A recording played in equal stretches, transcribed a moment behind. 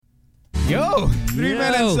Yo, three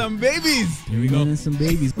men and some babies. Here we go. And some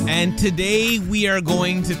babies. And today we are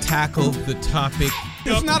going to tackle the topic.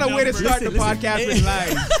 It's not a way to start the podcast with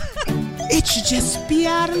lies. It should just be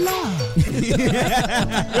out of love.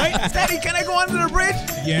 Right? Steady, can I go under the bridge?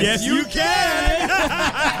 Yes, you can.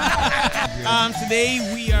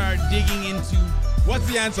 Today we are digging into. What's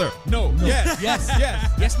the answer? No. Yes. Yes.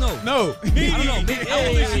 Yes. Yes, no. No. I don't know. Maybe,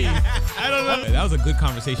 I don't know. That was a good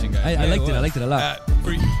conversation, guys. I liked it. I liked it a lot.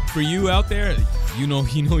 For you out there, you know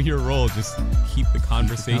your role. Just keep the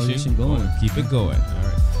conversation going. Keep it going. All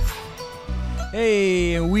right.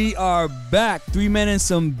 Hey, and we are back. 3 men and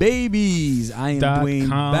some babies. I am Dwayne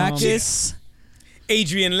Backus.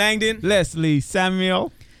 Adrian Langdon. Leslie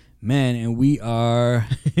Samuel. Man, and we are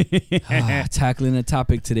tackling a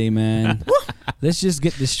topic today, man. Let's just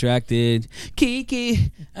get distracted.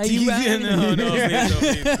 Kiki, are you ready? No,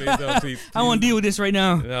 please. I want to deal with this right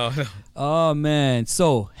now. No. Oh, man.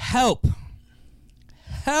 So, help.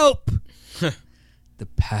 The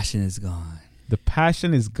passion is gone. The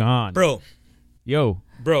passion is gone. Bro. Yo.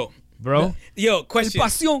 Bro. Yo, question. El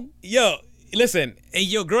pasión. Yo, listen.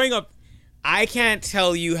 Growing up, I can't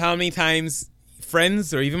tell you how many times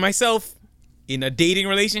friends or even myself in a dating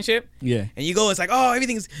relationship, and you go, it's like, oh,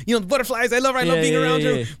 everything's, butterflies. I love being around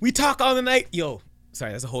her. We talk all the night. Yo,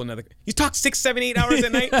 sorry, that's a whole nother. You talk 6, 7, 8 hours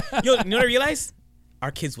at night. Yo, you know what I realize?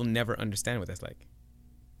 Our kids will never understand what that's like.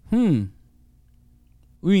 We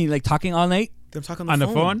mean like talking all night? Them talking on the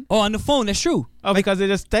phone? Oh, on the phone. That's true. Oh, because they're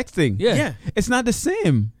just texting. Yeah. It's not the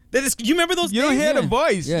same. You remember those You days? don't hear the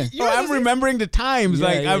voice. Yeah. I'm remembering the times.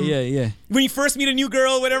 Yeah. When you first meet a new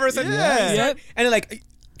girl, whatever. It's like, Yeah. And then like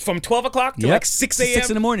from 12 o'clock to like 6 a.m. 6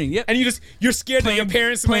 in the morning. Yep. And you're scared that your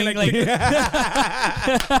parents might like. Yo,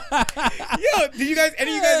 did you guys?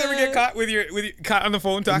 Any of you guys ever get caught with your caught on the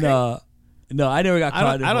phone talking? No, I never got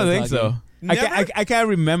caught. I don't think so. I can't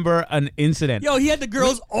remember an incident. Yo, he had the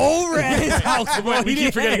girls over at his house. Bro. We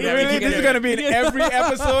keep forgetting that. Really? This is going to be in every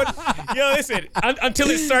episode? Yo, listen, until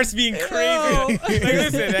it starts being crazy. Like,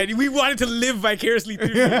 listen, man, we wanted to live vicariously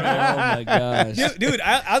through you. Oh, my gosh. Dude,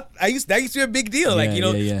 that used to be a big deal. Like,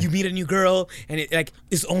 you meet a new girl, and it like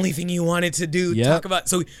it's the only thing you wanted to do. Talk about.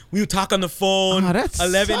 So we would talk on the phone. Oh, that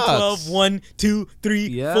 11, sucks. 12, 1, 2,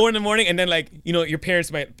 3, 4 in the morning. And then, like, your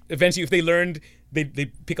parents might eventually, if they learned, they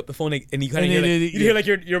pick up the phone and you kind of hear like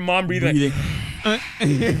your mom breathing.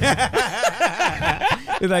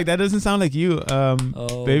 It's like, that doesn't sound like you, baby.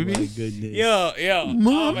 Oh my goodness. Yo. Mom.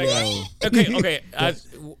 Oh my gosh. Okay.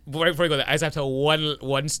 Before I go there, I just have to tell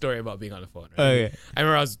one story about being on the phone. Right? Okay. I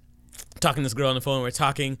remember I was talking to this girl on the phone. We were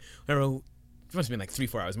talking. It must have been like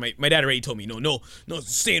 3-4 hours. My dad already told me, no,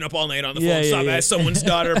 staying up all night on the phone. Stop as someone's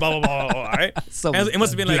daughter, blah, blah, blah, blah, right? It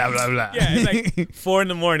must have been like, blah, blah, blah. Yeah, it's like 4 in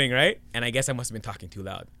the morning, right? And I guess I must have been talking too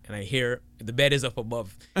loud. And I hear, the bed is up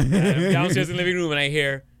above. And I'm downstairs in the living room, and I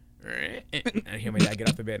hear my dad get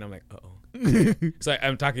off the bed, and I'm like, uh-oh. So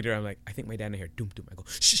I'm talking to her, I'm like, I think my dad and I hear doom. I go,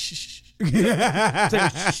 shh, shh, shh. It's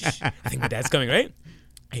like, shh. I think my dad's coming, right?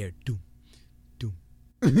 I hear doom. Doom.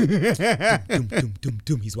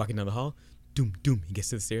 He's walking down the hall. Doom. He gets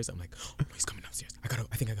to the stairs. I'm like, oh, he's coming downstairs. I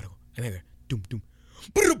think I gotta go. And I hear doom.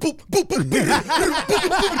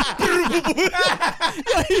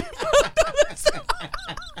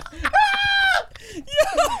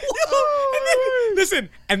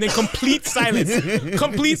 And then complete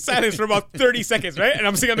silence for about 30 seconds, right? And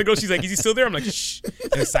I'm sitting on the girl. She's like, is he still there? I'm like, shh.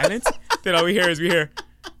 And it's silence. Then all we hear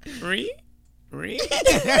Ree.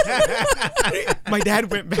 My dad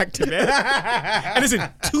went back to bed. And listen,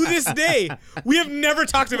 to this day, we have never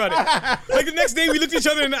talked about it. Like the next day, we looked at each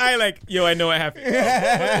other in the eye like, yo, I know what happened. But to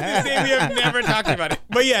this day, we have never talked about it.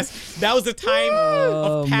 But yes, that was the time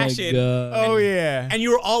of passion. And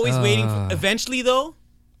you were always waiting. Eventually, though,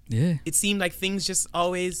 it seemed like things just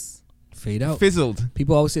always fade out. Fizzled.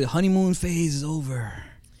 People always say the honeymoon phase is over.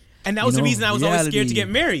 And that was the reason I was always scared to get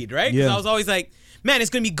married, right? Because I was always like, man,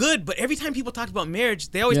 it's going to be good. But every time people talked about marriage,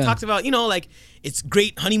 they always talked about, like, it's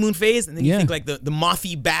great honeymoon phase. And then you think like the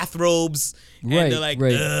mothy bathrobes. And they're like,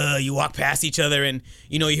 you walk past each other and,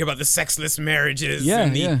 you hear about the sexless marriages.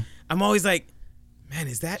 I'm always like, man,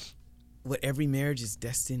 is that what every marriage is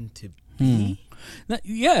destined to be?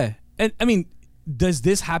 Yeah. And I mean, does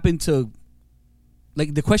this happen to,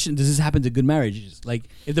 like, the question, does this happen to good marriages? Like,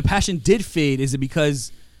 if the passion did fade, is it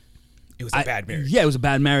because it was a bad marriage? Yeah, it was a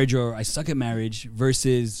bad marriage, or I suck at marriage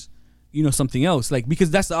versus, something else. Like, because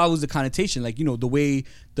that's always the connotation. Like, the way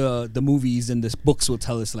the movies and the books will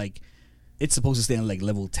tell us, like, it's supposed to stay on like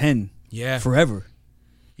level 10 forever.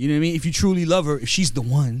 You know what I mean? If you truly love her, if she's the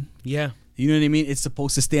one, you know what I mean? It's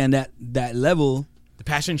supposed to stay on that level. The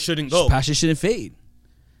passion shouldn't go. Passion shouldn't fade.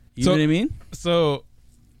 You know what I mean? So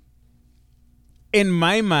in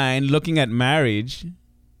my mind, looking at marriage,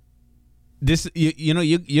 this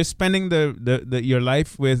you're spending your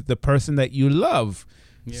life with the person that you love.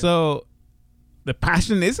 Yeah. So the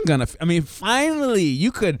passion isn't gonna. Finally,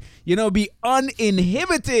 you could, be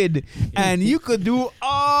uninhibited, and you could do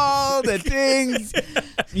all the things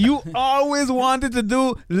you always wanted to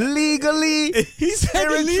do legally,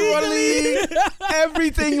 spiritually,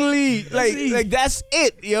 everything like that's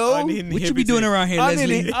it, yo. What you be doing around here,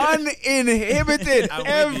 Leslie? Uninhibited.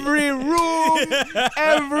 Every room,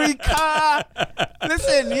 every car.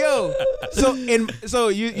 Listen, yo. So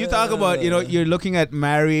you talk about, you're looking at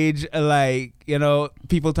marriage like.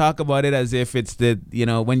 People talk about it as if it's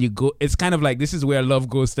when you go, it's kind of like this is where love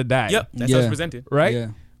goes to die. Yep, that's how it's presented. Right? Yeah.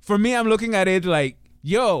 For me, I'm looking at it like,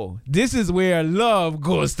 yo, this is where love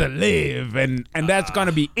goes to live. And that's going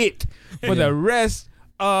to be it for the rest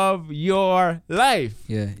of your life.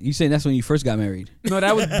 Yeah. You saying that's when you first got married? No,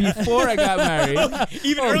 that was before I got married.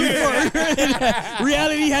 Even earlier.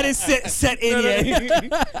 Reality hadn't set in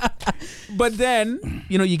yet. But then,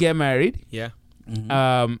 you get married. Yeah.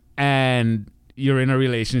 Mm-hmm. And you're in a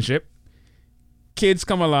relationship, kids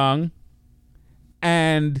come along,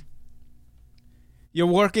 and you're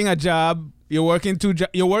working a job, you're working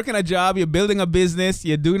a job, you're building a business,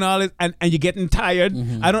 you're doing all this, and you're getting tired.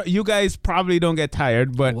 Mm-hmm. You guys probably don't get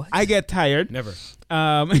tired, but what? I get tired. Never.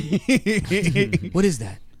 What is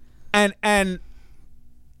that? And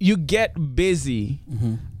you get busy.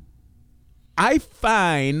 Mm-hmm. I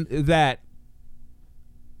find that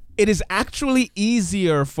it is actually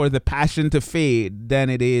easier for the passion to fade than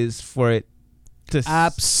it is for it to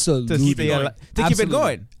absolutely keep it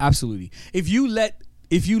going. Absolutely. If you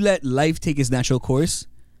let life take its natural course,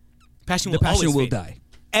 the passion will die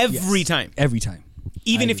every time. Every time.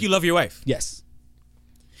 Even if you love your wife. Yes.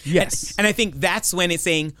 Yes. And I think that's when it's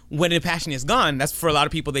saying when the passion is gone. That's for a lot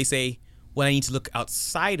of people. They say, "Well, I need to look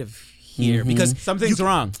outside of here because something's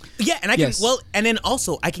wrong." Yeah, and and then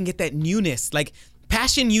also I can get that newness, like.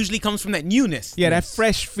 Passion usually comes from that newness. Yeah, that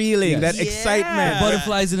fresh feeling, that excitement.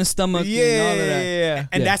 Butterflies in the stomach and all of that. Yeah.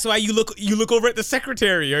 And that's why you look over at the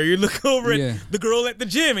secretary or you look over at the girl at the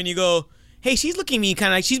gym and you go, hey, she's looking at me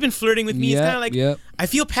kind of like she's been flirting with me. It's kind of like, I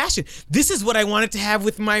feel passion. This is what I wanted to have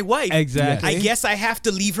with my wife. Exactly. I guess I have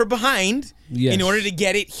to leave her behind in order to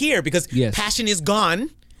get it here because passion is gone.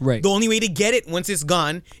 Right. The only way to get it once it's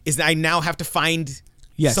gone is that I now have to find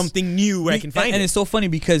something new where I can find it. And it's so funny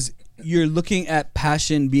because you're looking at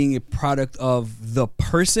passion being a product of the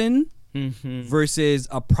person versus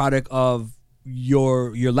a product of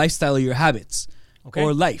your lifestyle or your habits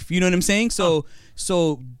or life. You know what I'm saying? So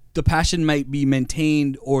the passion might be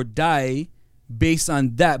maintained or die based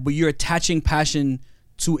on that, but you're attaching passion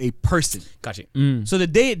to a person. Gotcha. So the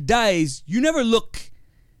day it dies, you never look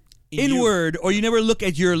inward or you never look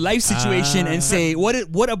at your life situation and say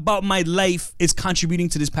what about my life is contributing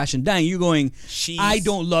to this passion dying. You're going, I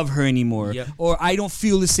don't love her anymore, or I don't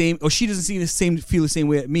feel the same, or she doesn't feel the same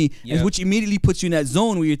way at me, and which immediately puts you in that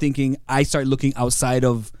zone where you're thinking, I start looking outside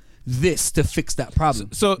of this to fix that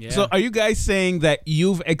problem. So are you guys saying that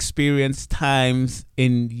you've experienced times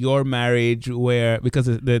in your marriage where, because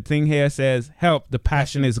the thing here says help, the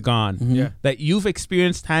passion is gone, that you've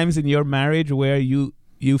experienced times in your marriage where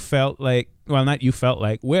you felt like, well, not you felt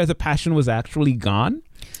like, where the passion was actually gone?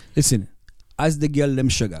 Listen, as the girl them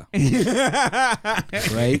sugar,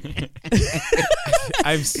 right?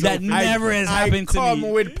 That never has happened to me. I come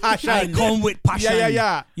with passion. I come with passion.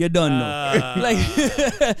 Yeah. You don't know.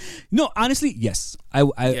 Like, no, honestly, yes.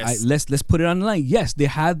 Let's put it on the line. Yes, there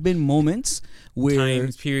have been moments where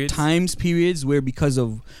times periods where because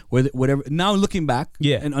of whatever. Now looking back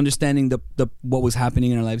and understanding the what was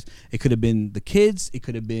happening in our lives, it could have been the kids, it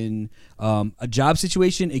could have been a job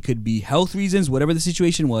situation, it could be health reasons, whatever the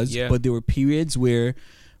situation was. Yeah. But there were periods where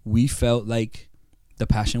we felt like the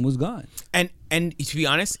passion was gone. And to be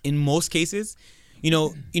honest, in most cases,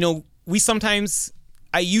 we sometimes,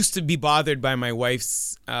 I used to be bothered by my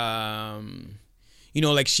wife's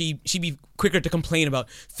like she'd be quicker to complain about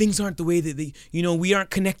things aren't the way that they, we aren't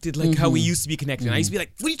connected like how we used to be connected. And I used to be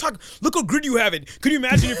like, what are you talking? Look how good you have it. Could you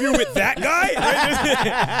imagine if you were with that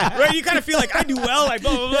guy? Right? You kind of feel like I do well, like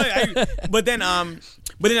blah, blah, blah. But then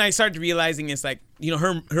I started realizing it's like,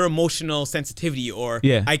 her emotional sensitivity or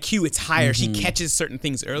IQ, it's higher. She catches certain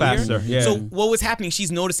things earlier. Faster, yeah. So what was happening,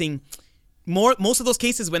 she's noticing most of those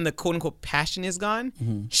cases when the quote unquote passion is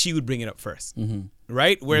gone, she would bring it up first.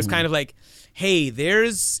 Right? Where it's kind of like, hey,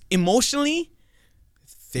 there's emotionally,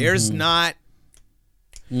 there's not.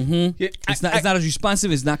 It's not as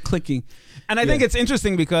responsive. It's not clicking. And I think it's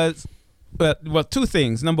interesting because, two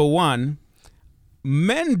things. Number one,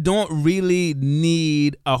 men don't really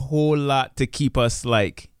need a whole lot to keep us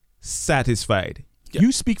like satisfied.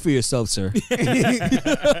 You speak for yourself, sir. No.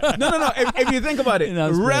 If you think about it,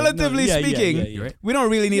 relatively speaking, we don't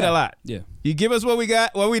really need a lot. Yeah. You give us what we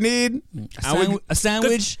got, what we need. A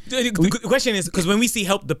sandwich. The question is, because when we see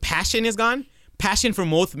help, the passion is gone. Passion for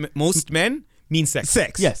most men means sex.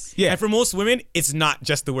 Sex. Yes. Yeah. And for most women, it's not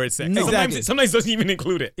just the word sex. No. Sometimes it doesn't even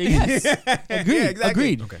include it. Yes. Agreed. Yeah,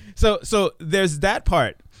 exactly. Agreed. Okay. So there's that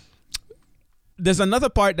part. There's another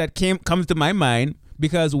part that comes to my mind.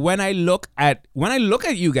 Because when I look at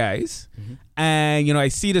you guys, and I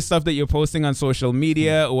see the stuff that you're posting on social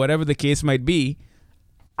media or whatever the case might be,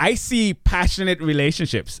 I see passionate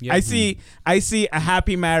relationships. Yeah. I see a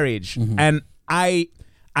happy marriage, and I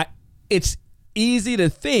it's easy to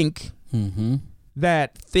think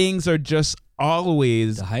that things are just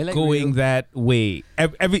always going reel. that way.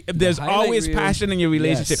 There's always reel. passion in your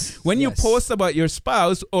relationship. Yes. When you post about your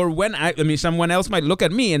spouse, or when someone else might look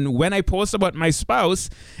at me, and when I post about my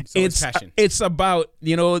spouse, it's passion. It's about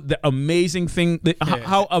the amazing thing,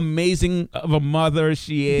 how amazing of a mother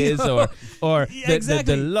she is, or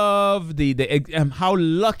the love, the how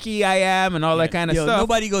lucky I am, and all that kind of stuff.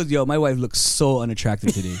 Nobody goes, my wife looks so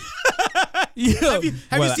unattractive today. Have you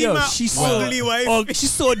seen my ugly wife? Oh,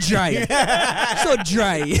 she's so dry. So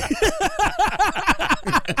dry.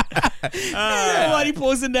 Nobody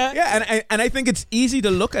posting that. Yeah, and I think it's easy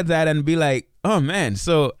to look at that and be like, oh man,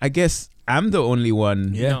 so I guess I'm the only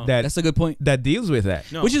one that's a good point. that deals with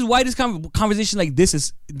that. No. Which is why this conversation like this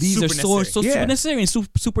is super are so super necessary and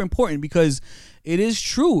super important, because it is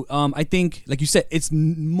true. I think, like you said, it's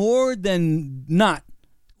more than not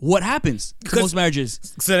what happens to most marriages.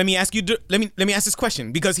 So let me ask you. Let me ask this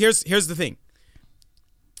question, because here's the thing.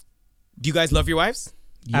 Do you guys love your wives?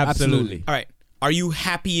 Yeah, absolutely. All right. Are you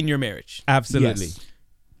happy in your marriage? Absolutely. Yes.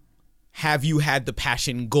 Have you had the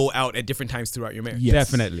passion go out at different times throughout your marriage? Yes.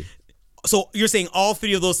 Definitely. So you're saying all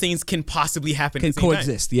three of those things can possibly happen Can at the same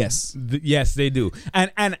coexist, time? yes. Yes, they do.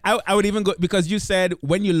 And I would even go, because you said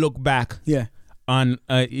when you look back on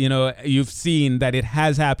you've seen that it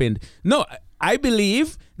has happened. No, I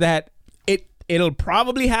believe that it'll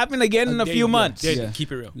probably happen again in a few months. Yeah.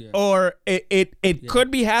 Keep it real. Yeah. Or it could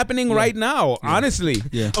be happening right now, honestly.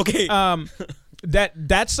 Yeah. Okay.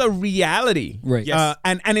 That's a reality. Right. Yes.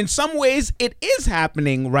 And in some ways it is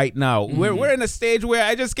happening right now. We're in a stage where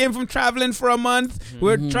I just came from traveling for a month.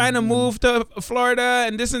 We're trying to move to Florida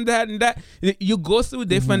and this and that and that. You go through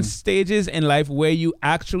different stages in life where you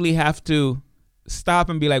actually have to stop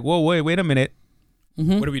and be like, whoa, wait a minute.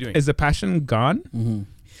 What are we doing? Is the passion gone?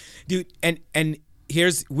 Dude, and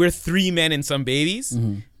we're three men and some babies.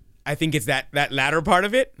 I think it's that latter part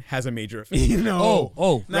of it has a major effect.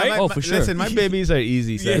 Oh, right? For sure. Listen, my babies are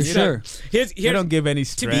easy, sir. For sure. They don't give any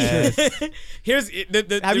stress.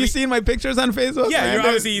 Have you seen my pictures on Facebook? Yeah, you're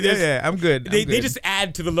obviously. Yeah, I'm good. They just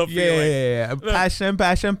add to the love for your life.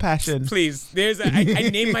 Yeah. Passion. Please, I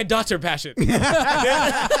named my daughter Passion.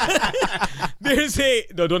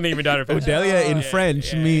 Don't name your daughter Passion. Odelia in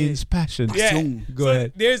French means passion. Yeah. Go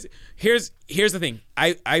ahead. Here's the thing.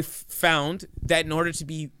 I found that in order to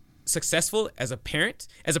be successful as a parent,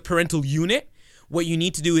 as a parental unit, what you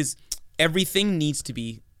need to do is everything needs to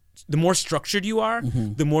be, the more structured you are,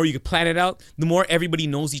 the more you can plan it out, the more everybody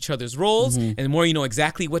knows each other's roles, and the more you know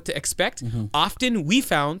exactly what to expect. Often we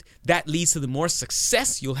found that leads to the more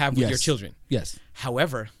success you'll have with your children. Yes.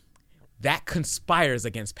 However, that conspires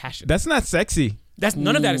against passion. That's not sexy.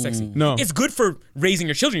 None of that is sexy. No. It's good for raising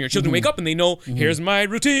your children. Your children wake up and they know, here's my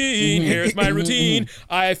routine, here's my routine.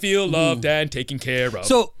 I feel loved and taken care of.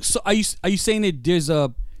 So are you saying that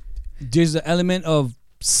there's an element of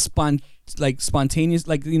spontaneous,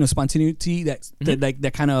 spontaneity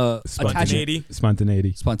that kind of Spontaneity.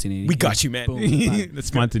 Spontaneity. We got you, man. The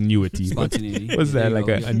spontaneity. Spontaneity. What's that? Like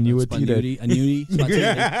an annuity? Annuity.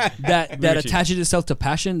 That attaches itself to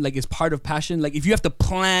passion, like it's part of passion. Like if you have to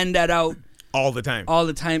plan that out all the time,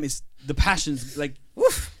 it's the passion's like.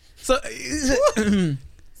 Woof. So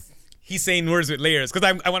he's saying words with layers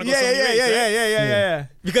because I want to go. Yeah.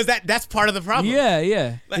 Because that's part of the problem.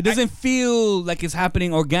 Yeah. Like, it doesn't feel like it's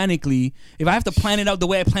happening organically. If I have to plan it out the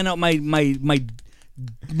way I plan out my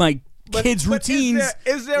kids' routines.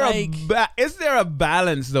 Is there a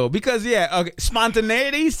balance though? Because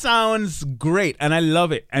spontaneity sounds great and I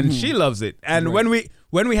love it and she loves it. And when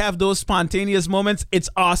we have those spontaneous moments, it's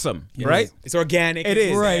awesome, right? It's organic. It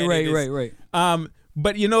is. Right.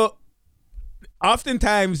 But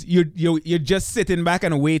oftentimes you're just sitting back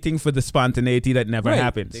and waiting for the spontaneity that never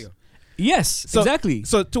happens. There you go. Yes, exactly.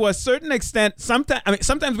 So to a certain extent,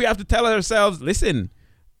 sometimes we have to tell ourselves, listen,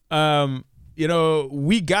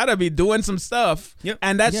 we gotta be doing some stuff. Yep.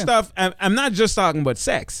 And that stuff, I'm not just talking about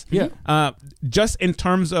sex. Yeah. Just in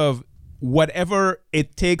terms of whatever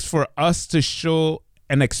it takes for us to show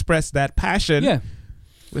and express that passion. Yeah.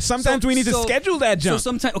 Sometimes we need to schedule that jump. So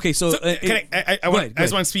sometimes, okay, so can I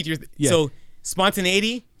just want to speak to your. So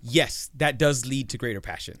spontaneity, yes, that does lead to greater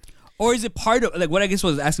passion. Or is it part of, like, what I guess what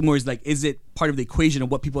I was asking more is, like, is it part of the equation of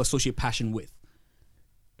what people associate passion with?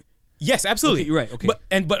 Yes, absolutely. Okay, you're right. Okay.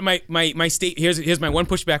 But my state, here's my one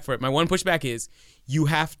pushback for it. My one pushback is you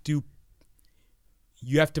have to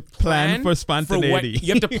plan for spontaneity.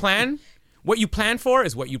 You have to plan. What you plan for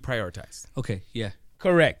is what you prioritize. Okay, yeah.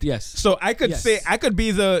 Correct. Yes. So I could say, I could be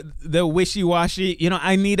the wishy-washy,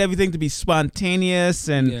 I need everything to be spontaneous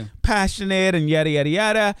and passionate and yada, yada,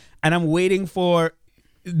 yada. And I'm waiting for,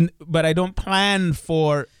 but I don't plan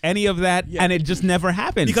for any of that. And it just never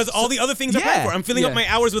happens. Because all the other things are planned for. I'm filling up my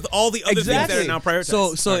hours with all the other things that are now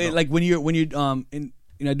prioritized. So like when you're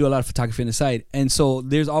I do a lot of photography on the side. And so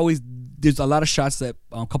there's a lot of shots that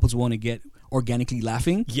couples want to get organically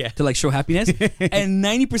laughing to like show happiness. And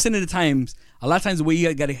 90% of the times, a lot of times the way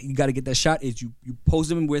you gotta get that shot is you pose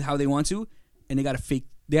them with how they want to, and they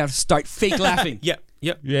have to start fake laughing. Yeah.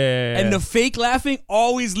 And the fake laughing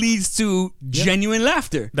always leads to genuine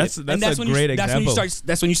laughter. That's a great example.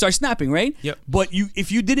 That's when you start snapping, right? Yep. But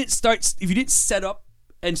if you didn't set up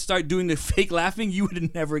and start doing the fake laughing, you would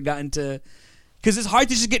have never gotten to, because it's hard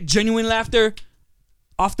to just get genuine laughter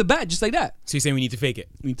off the bat just like that. So you're saying we need to fake it?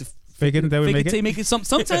 We need to fake it until we make it? Make it.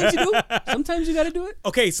 Sometimes you do. Sometimes you got to do it.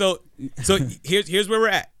 Okay, so here's where we're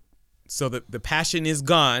at. So the passion is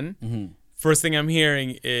gone. Mm-hmm. First thing I'm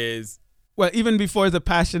hearing is, well, even before the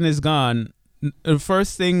passion is gone, the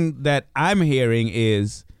first thing that I'm hearing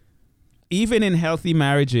is, even in healthy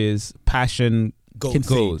marriages, passion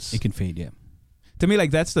goes. It can fade. Yeah. To me, like,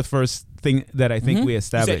 that's the first thing that I think we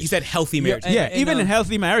established. You said healthy marriage. Yeah, even in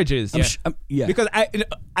healthy marriages. Because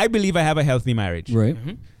I believe I have a healthy marriage. Right.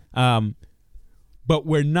 Mm-hmm. But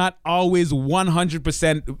we're not always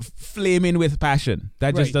 100% flaming with passion.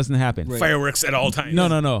 That just doesn't happen. Right. Fireworks at all times.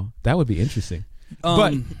 No. That would be interesting.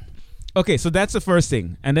 But, okay, so that's the first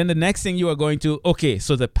thing. And then the next thing you are going to, okay,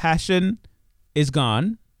 so the passion is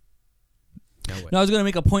gone. Now, I was going to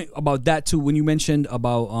make a point about that, too, when you mentioned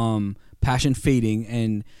about passion fading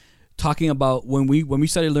and talking about when we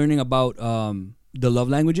started learning about the love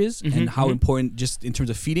languages and how important just in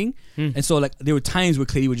terms of feeding. And so, like, there were times where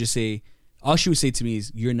Clady would just say, all she would say to me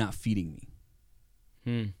is, "You're not feeding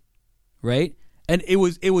me." Right? And it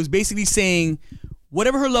was basically saying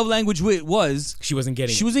whatever her love language was, she wasn't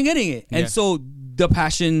getting it. And so the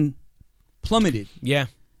passion plummeted. Yeah.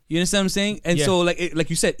 You understand what I'm saying? And so like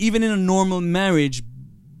you said, even in a normal marriage,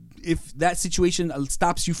 if that situation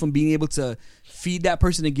stops you from being able to feed that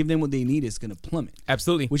person and give them what they need, it's going to plummet.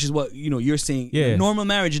 Absolutely. Which is what, you're saying. Yeah. In a normal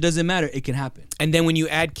marriage, it doesn't matter. It can happen. And then when you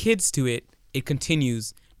add kids to it, it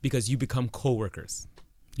continues because you become co-workers.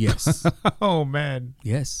 Yes. Oh, man.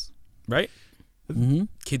 Yes. Right? Mm-hmm.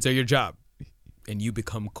 Kids are your job. And you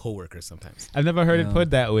become co-workers sometimes. I've never heard it put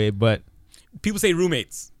that way, but... People say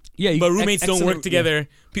roommates. Yeah, but roommates don't work together.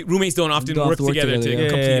 Yeah. Roommates don't often work together to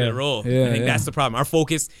complete a role. Yeah, I think that's the problem. Our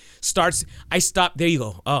focus starts... There you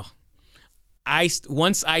go. Oh.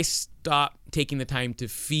 Once I stop taking the time to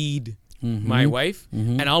feed my wife,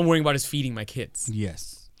 and all I'm worrying about is feeding my kids.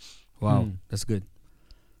 Yes. Wow. That's good.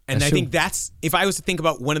 And I think that's, if I was to think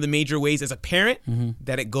about one of the major ways as a parent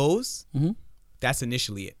that it goes, that's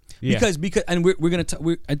initially it. Yeah. Because and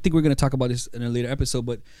I think we're gonna talk about this in a later episode,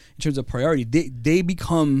 but in terms of priority, they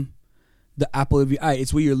become the apple of your eye.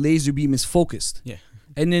 It's where your laser beam is focused. Yeah.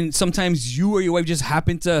 And then sometimes you or your wife just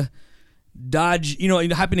happen to dodge,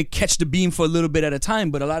 happen to catch the beam for a little bit at a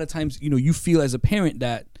time, but a lot of times, you feel as a parent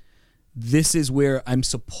that this is where I'm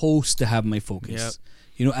supposed to have my focus.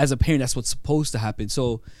 Yep. As a parent, that's what's supposed to happen.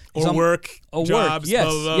 So work, jobs, yes,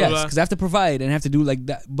 blah, blah, yes, because I have to provide and I have to do like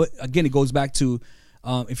that. But again, it goes back to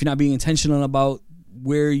if you're not being intentional about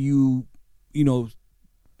where you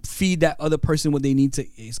feed that other person what they need to,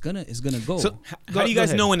 it's gonna go. So how do you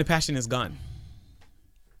guys know when the passion is gone?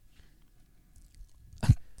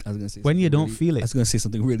 I was gonna say when you don't feel it. I was gonna say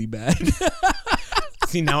something really bad.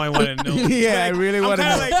 See, now I want to know. Yeah, I really want to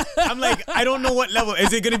know. I'm like, I don't know what level.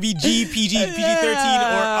 Is it going to be G, PG, PG-13,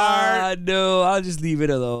 or R? No, I'll just leave it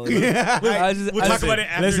alone. We'll talk about it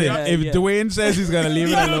after. Listen, if Dwayne says he's going to leave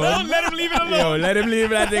it alone. Let him leave it alone. Let him leave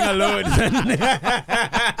that thing alone.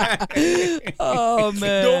 Oh,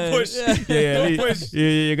 man. Don't push. Don't push.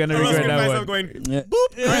 You're going to regret that one. Going, boop.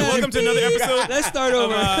 All right, welcome to another episode. Let's start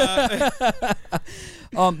over.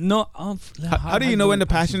 How do you know when the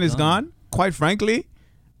passion is gone? Quite frankly,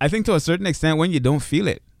 I think to a certain extent when you don't feel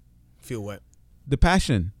it. Feel what? The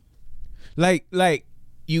passion. Like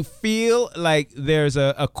you feel like there's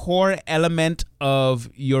a core element of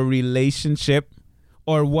your relationship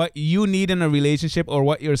or what you need in a relationship or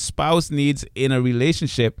what your spouse needs in a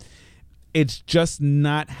relationship. It's just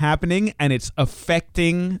not happening, and it's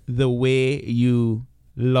affecting the way you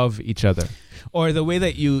love each other or the way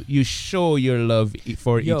that you show your love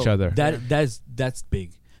for each other. That's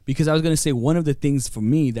big, because I was going to say one of the things for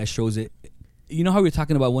me that shows it, you know how we were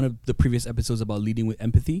talking about one of the previous episodes about leading with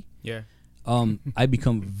empathy? Yeah. I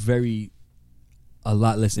become a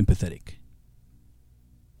lot less empathetic.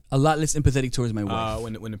 A lot less empathetic towards my wife.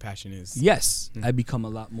 When the passion is. Yes. I become a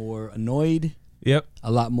lot more annoyed. Yep.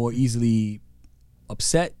 A lot more easily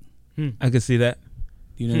upset. I can see that.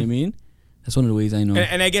 You know what I mean? That's one of the ways I know.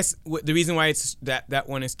 And I guess the reason why it's that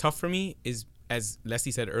one is tough for me is, as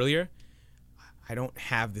Leslie said earlier, I don't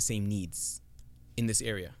have the same needs in this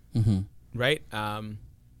area. Mm-hmm. Right? I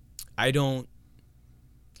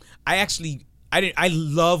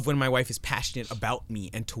love when my wife is passionate about me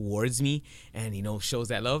and towards me and, shows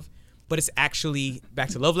that love. But it's actually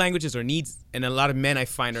back to love languages or needs. And a lot of men I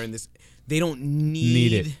find are in this, they don't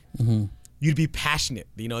need it. Mm-hmm. you to be passionate.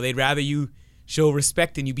 They'd rather you show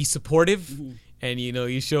respect and you be supportive and,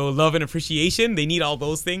 you show love and appreciation. They need all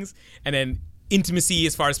those things. And then intimacy,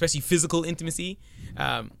 as far as especially physical intimacy.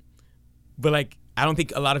 But I don't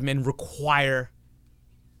think a lot of men require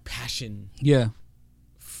passion. Yeah.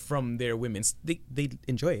 From their women. They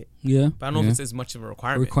enjoy it. Yeah. But I don't know if it's as much of a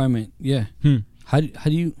requirement. Yeah. How do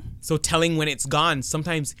you... So telling when it's gone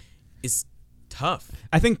sometimes is tough.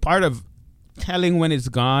 I think part of telling when it's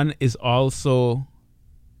gone is also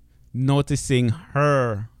noticing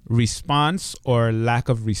her response or lack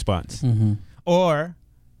of response. Mm-hmm. Or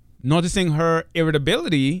noticing her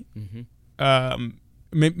irritability.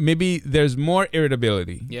 Maybe there's more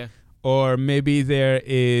irritability. Yeah. Or maybe there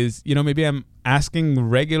is, maybe I'm asking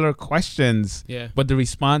regular questions, yeah, but the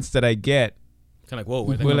response that I get, kind of like, whoa,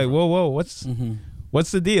 we're like, whoa, what's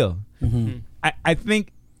the deal? Mm-hmm. I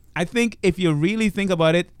think if you really think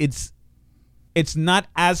about it, it's not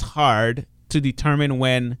as hard to determine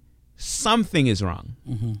when something is wrong.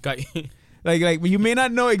 Mm-hmm. Got you. Like you may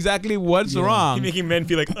not know exactly what's wrong. You're making men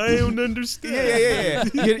feel like, I don't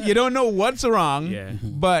understand. Yeah. you don't know what's wrong,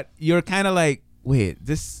 but you're kind of like, wait,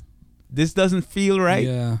 this doesn't feel right.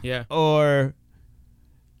 Yeah.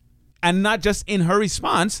 And not just in her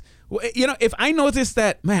response. If I notice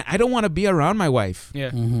that, man, I don't want to be around my wife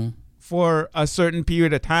for a certain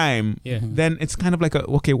period of time, then it's kind of like,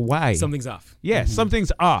 okay, why? Something's off. Yeah,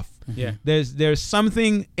 something's off. Yeah. There's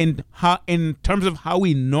something in terms of how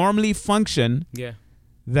we normally function. Yeah.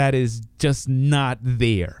 That is just not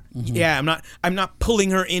there. Yeah, I'm not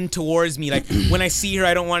pulling her in towards me. Like when I see her,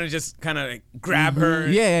 I don't want to just kind of grab her,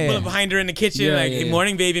 pull up behind her in the kitchen, hey,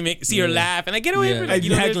 morning, baby, see her laugh, and I get away from it.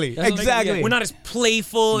 Exactly. We're not as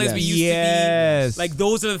playful as we used to be. Like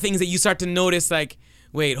those are the things that you start to notice. Like,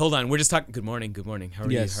 wait, hold on, we're just talking. Good morning. How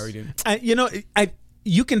are you? How are you doing?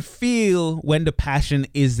 You can feel when the passion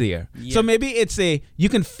is there. Yeah. So maybe you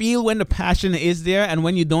can feel when the passion is there, and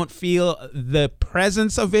when you don't feel the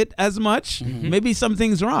presence of it as much, maybe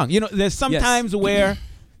something's wrong. There's some times where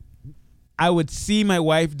I would see my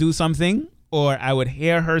wife do something, or I would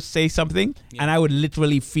hear her say something, and I would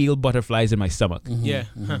literally feel butterflies in my stomach. Yeah.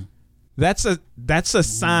 That's a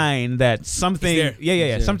sign that something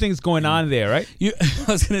something's going on there, right?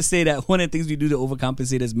 I was gonna say that one of the things we do to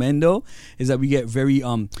overcompensate as men, though, is that we get very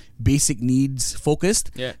basic needs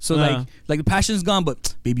focused. Yeah. So like the passion's gone,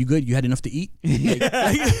 but babe, you good? You had enough to eat?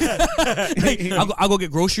 I'll go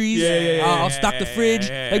get groceries. I'll stock the fridge.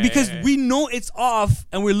 Because we know it's off,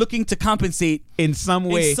 and we're looking to compensate in some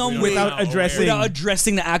way without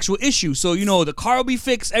addressing the actual issue. So the car will be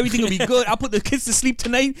fixed, everything will be good. I'll put the kids to sleep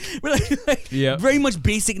tonight. We're very much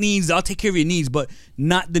basic needs. I'll take care of your needs, but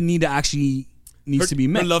not the need that actually needs to be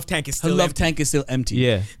met. Her love tank is still empty.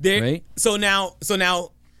 Yeah. Right? So now,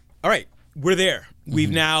 all right, we're there.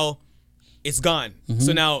 We've now, it's gone.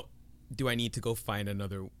 So now, do I need to go find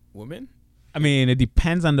another woman? I mean, it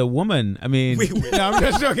depends on the woman. I mean, wait. No, I'm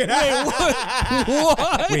just joking.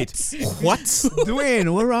 What? Wait, what?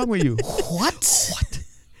 Dwayne, what's wrong with you? What?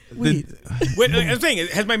 Wait, I'm saying,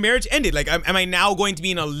 has my marriage ended? Like, am I now going to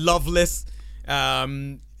be in a loveless,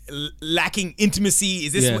 lacking intimacy?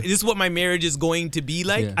 Is this what my marriage is going to be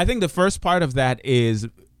like? I think the first part of that is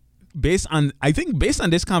based on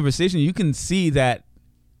this conversation. You can see that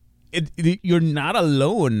you're not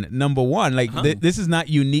alone. Number one, like this is not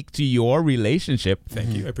unique to your relationship.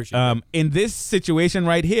 Thank you, I appreciate it. In this situation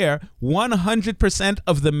right here, 100%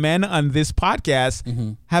 of the men on this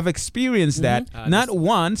podcast have experienced that, not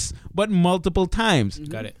once but multiple times.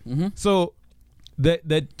 Got it. So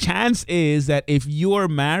the chance is that if you're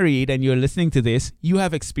married and you're listening to this, you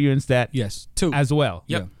have experienced that too as well.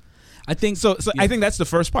 Yep. I think so. I think that's the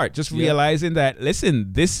first part. Just realizing that.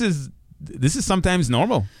 Listen, this is sometimes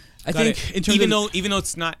normal. I think even though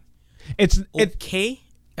it's not, it's okay.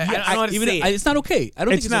 I don't know how to say it. It's not okay. I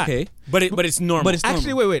don't think it's not okay. But it's normal. But it's normal.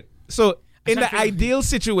 Actually, wait. So in the ideal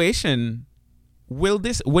situation, would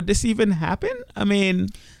this even happen? I mean,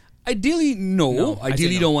 ideally, no.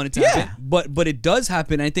 Ideally, don't want it to happen. But it does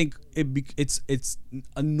happen. I think it's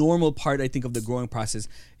a normal part. I think of the growing process.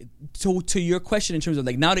 So to your question, in terms of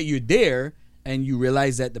like now that you're there and you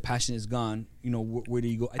realize that the passion is gone, you know, where do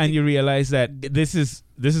you go? And you realize that this is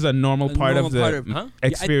a normal part of the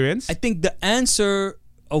experience. I think the answer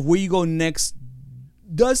of where you go next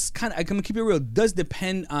does kind of, I'm gonna keep it real, does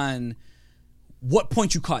depend on what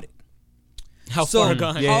point you caught it. How far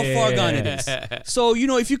gone it is. So, you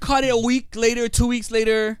know, if you caught it a week later, 2 weeks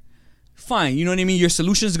later, fine. You know what I mean? Your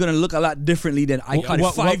solution is going to look a lot differently than I caught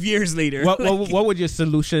it 5 years later. What would your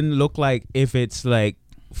solution look like if it's like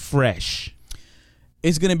fresh?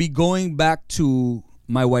 It's going to be going back to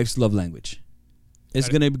my wife's love language. It's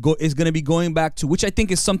gonna be going back to, which I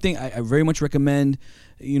think is something I very much recommend.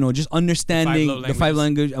 You know, just understanding the 5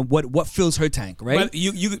 languages and what fills her tank, right? But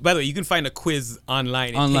you by the way, you can find a quiz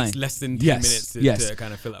online. It takes less than 10 minutes to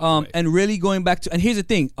kind of fill out. And really going back to, and here's the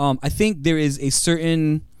thing. I think there is a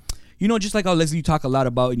certain, you know, just like how Leslie, you talk a lot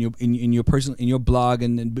about in your personal, in your blog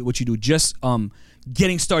and what you do, just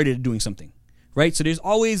getting started at doing something. Right, so there's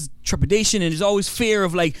always trepidation and there's always fear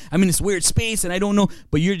of like, I'm in this weird space and I don't know,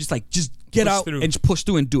 but you're just like, just get out and just push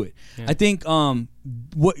through and do it. Yeah. I think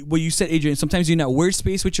what you said, Adrian, sometimes you're in that weird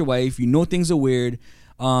space with your wife, you know things are weird,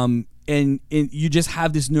 and you just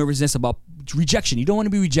have this nervousness about rejection. You don't want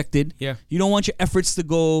to be rejected. Yeah. You don't want your efforts to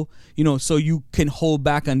go, you know, so you can hold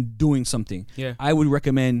back on doing something. Yeah. I would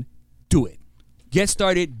recommend do it. Get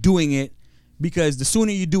started doing it, because the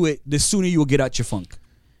sooner you do it, the sooner you will get out your funk.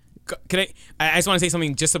 Can I just want to say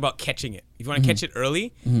something just about catching it. If you want to catch it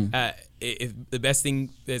early, if the best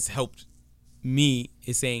thing that's helped me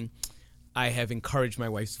is saying, I have encouraged my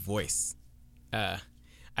wife's voice.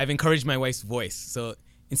 I've encouraged my wife's voice. So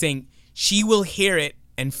in saying, she will hear it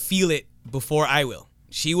and feel it before I will.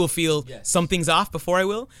 She will feel something's off before I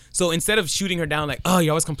will. So instead of shooting her down like, oh,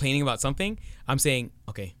 you're always complaining about something, I'm saying,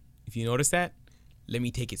 okay, if you notice that, let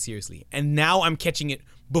me take it seriously. And now I'm catching it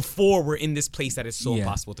before we're in this place that is so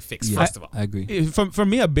impossible to fix, first of all. I agree. For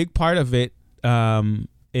me, a big part of it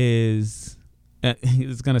is,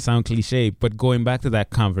 it's going to sound cliche, but going back to that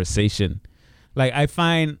conversation. Like, I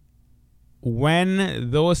find when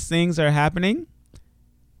those things are happening,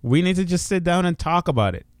 we need to just sit down and talk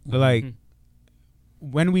about it. Like,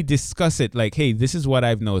 when we discuss it, like, hey, this is what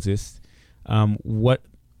I've noticed. What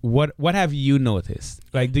have you noticed?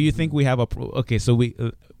 Like, do you think we have okay, so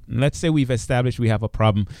let's say we've established we have a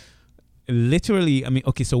problem. Literally, I mean,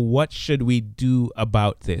 okay, so what should we do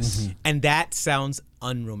about this? And that sounds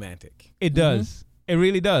unromantic. It does. It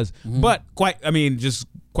really does. But just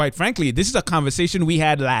quite frankly, this is a conversation we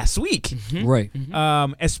had last week. Right.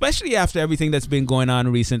 Especially after everything that's been going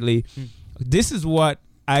on recently. This is what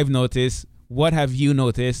I've noticed. What have you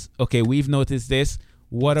noticed? Okay, we've noticed this.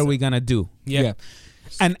 What are we going to do? Yeah.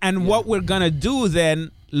 And what we're going to do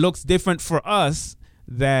then looks different for us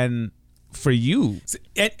than for you. So,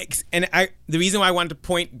 and the reason why I wanted to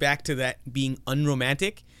point back to that being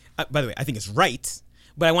unromantic, by the way, I think it's right,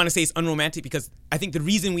 but I want to say it's unromantic because I think the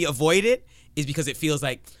reason we avoid it is because it feels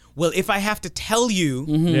like, well, if I have to tell you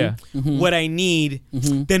what I need,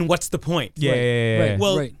 then what's the point? Yeah.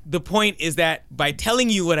 Well, the point is that by telling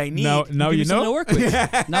you what I need, now you know. To work with.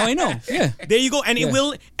 Now I know. Yeah. There you go. And it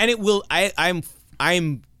will.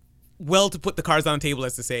 I'm well to put the cards on the table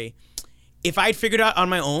as to say, if I'd figured out on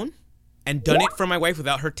my own and done it for my wife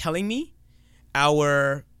without her telling me,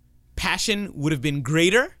 our passion would have been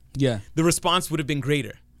greater. Yeah. The response would have been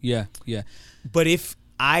greater. Yeah. But if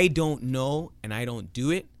I don't know and I don't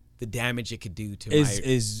do it, the damage it could do to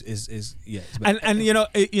is and you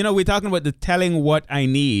know we're talking about the telling what I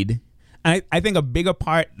need. I think a bigger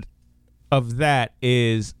part of that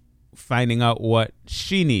is finding out what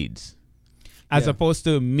she needs. As opposed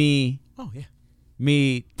to me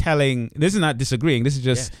telling, this is not disagreeing, this is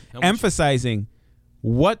just emphasizing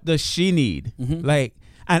what does she need. Like,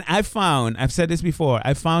 and I've said this before,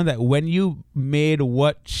 I found that when you made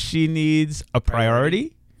what she needs a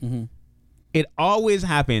priority, it always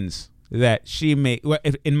happens that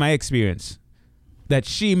in my experience, that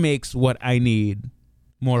she makes what I need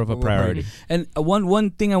more of a priority. And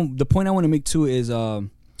one thing, the point I want to make too is,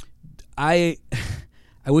 I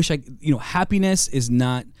wish happiness is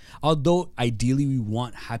not. Although ideally we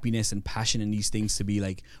want happiness and passion in these things to be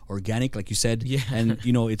like organic, like you said, and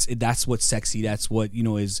that's what's sexy. That's what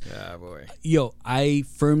is. Ah, boy. I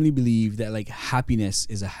firmly believe that like happiness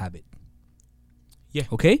is a habit. Yeah.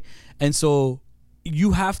 Okay, and so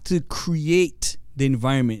you have to create the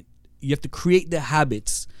environment. You have to create the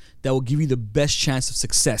habits that will give you the best chance of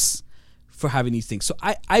success for having these things. So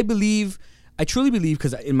I truly believe,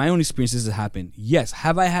 because in my own experience this has happened. Yes,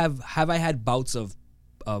 have I had bouts of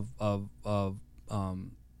where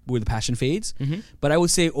the passion fades, but I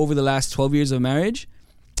would say over the last 12 years of marriage,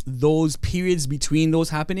 those periods between those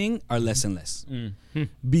happening are less and less.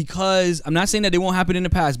 Because I'm not saying that they won't happen in the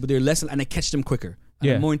past, but they're less, and I catch them quicker.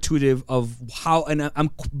 Yeah. I'm more intuitive of how, and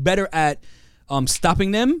I'm better at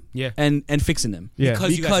stopping them and fixing them. Yeah.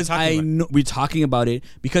 Because I know we're talking about it,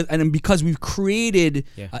 because we've created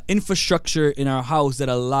infrastructure in our house that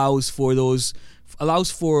allows for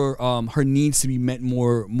her needs to be met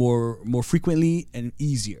more frequently and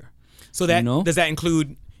easier. So that does that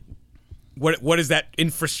include what is that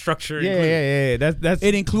infrastructure? Yeah. That's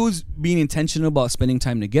it includes being intentional about spending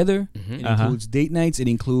time together. It includes date nights. It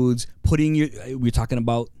includes we're talking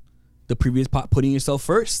about the previous part, putting yourself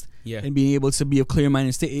first. And being able to be of clear mind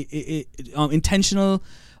and stay intentional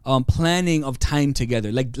planning of time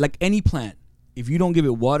together. Like any plant, if you don't give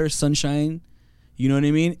it water, sunshine, you know what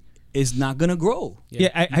I mean, it's not gonna grow. You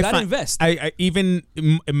gotta invest. I even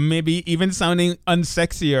maybe even sounding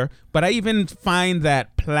unsexier, but I even find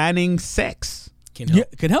that planning sex can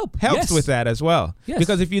help. Helps with that as well. Yes.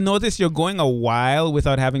 Because if you notice you're going a while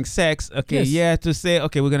without having sex, to say,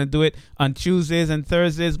 okay, we're going to do it on Tuesdays and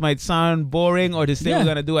Thursdays might sound boring, or to say we're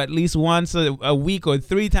going to do at least once a week or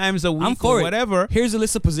 3 times a week or whatever. Here's a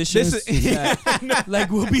list of positions that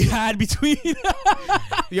like will be had between.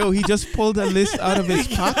 Yo, he just pulled a list out of his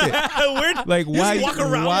pocket. Like, why? Walk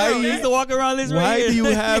around. Why? He's the walk around list. Why right do you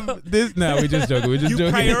have this? No, we're just joking. You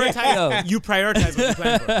prioritize what you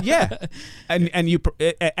plan for. Yeah,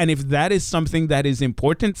 and if that is something that is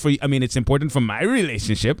important for you, I mean, it's important for my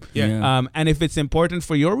relationship. And if it's important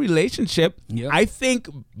for your relationship, I think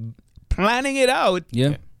planning it out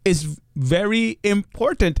is very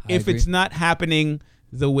important. If it's not happening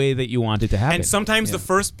the way that you want it to happen. And sometimes the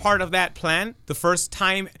first part of that plan, the first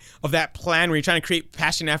time of that plan where you're trying to create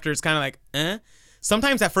passion after, it's kind of like,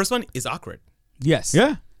 sometimes that first one is awkward. Yes.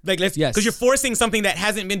 Yeah. Like because you're forcing something that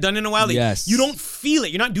hasn't been done in a while. Like, you don't feel it.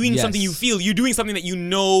 You're not doing something you feel. You're doing something that you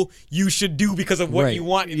know you should do because of what you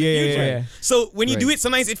want in the future. Yeah. So when you do it,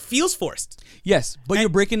 sometimes it feels forced. Yes, but you're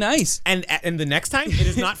breaking the ice. And the next time it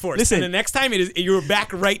is not forced. Listen, and the next time you're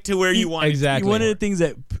back right to where you want. Exactly. One of the things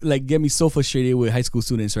that like get me so frustrated with high school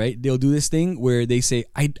students, right? They'll do this thing where they say,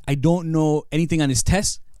 I don't know anything on this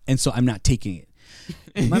test, and so I'm not taking it.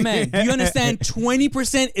 My man, do you understand?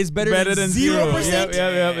 20% is better than 0%.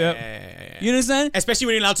 Yep. You understand? Especially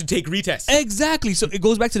when you're allowed to take retests. Exactly. So it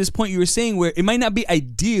goes back to this point you were saying, where it might not be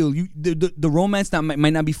ideal. The romance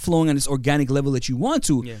might not be flowing on this organic level that you want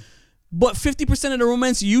to. Yeah. But 50% of the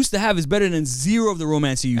romance you used to have is better than 0 of the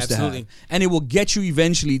romance you used to have. And it will get you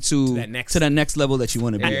eventually to that next level that you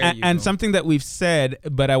want to be. And something that we've said,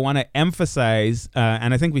 but I want to emphasize,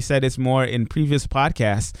 and I think we said this more in previous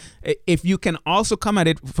podcasts, if you can also come at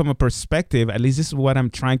it from a perspective, at least this is what I'm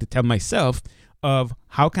trying to tell myself, of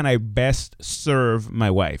how can I best serve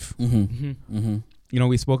my wife. You know,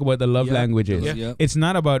 we spoke about the love languages. It's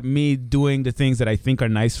not about me doing the things that I think are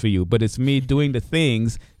nice for you, but it's me doing the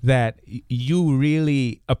things that you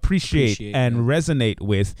really appreciate and resonate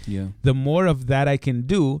with. The more of that I can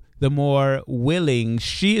do, the more willing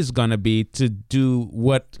she is going to be to do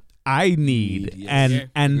what I need.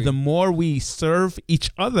 And the more we serve each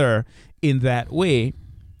other in that way,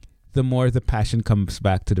 the more the passion comes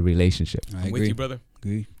back to the relationship. I'm with you, brother.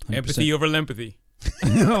 Agree. 100%. Empathy over empathy.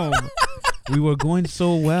 No. We were going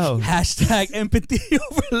so well. #empathy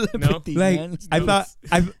over empathy. Like, man. I thought,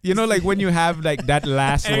 like when you have like that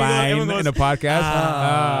last line in a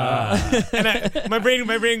podcast. And my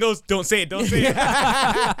brain goes, don't say it.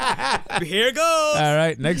 Here it goes. All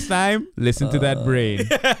right, next time, listen to that brain.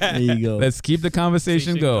 There you go. Let's keep the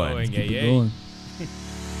conversation going. Keep it going.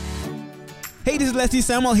 Hey, this is Leslie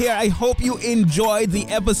Samuel here. I hope you enjoyed the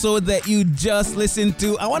episode that you just listened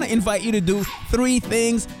to. I want to invite you to do 3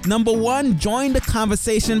 things. Number 1, join the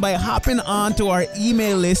conversation by hopping on to our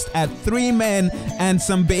email list at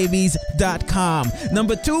 3menandsomebabies.com.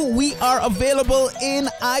 Number 2, we are available in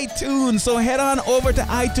iTunes. So head on over to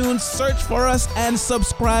iTunes, search for us, and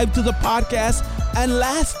subscribe to the podcast. And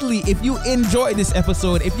lastly, if you enjoy this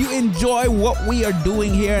episode, if you enjoy what we are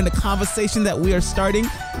doing here and the conversation that we are starting,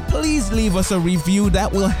 please leave us a review.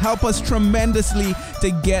 That will help us tremendously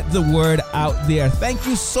to get the word out there. Thank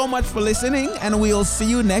you so much for listening, and we'll see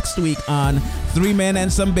you next week on 3 Men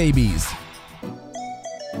and Some Babies.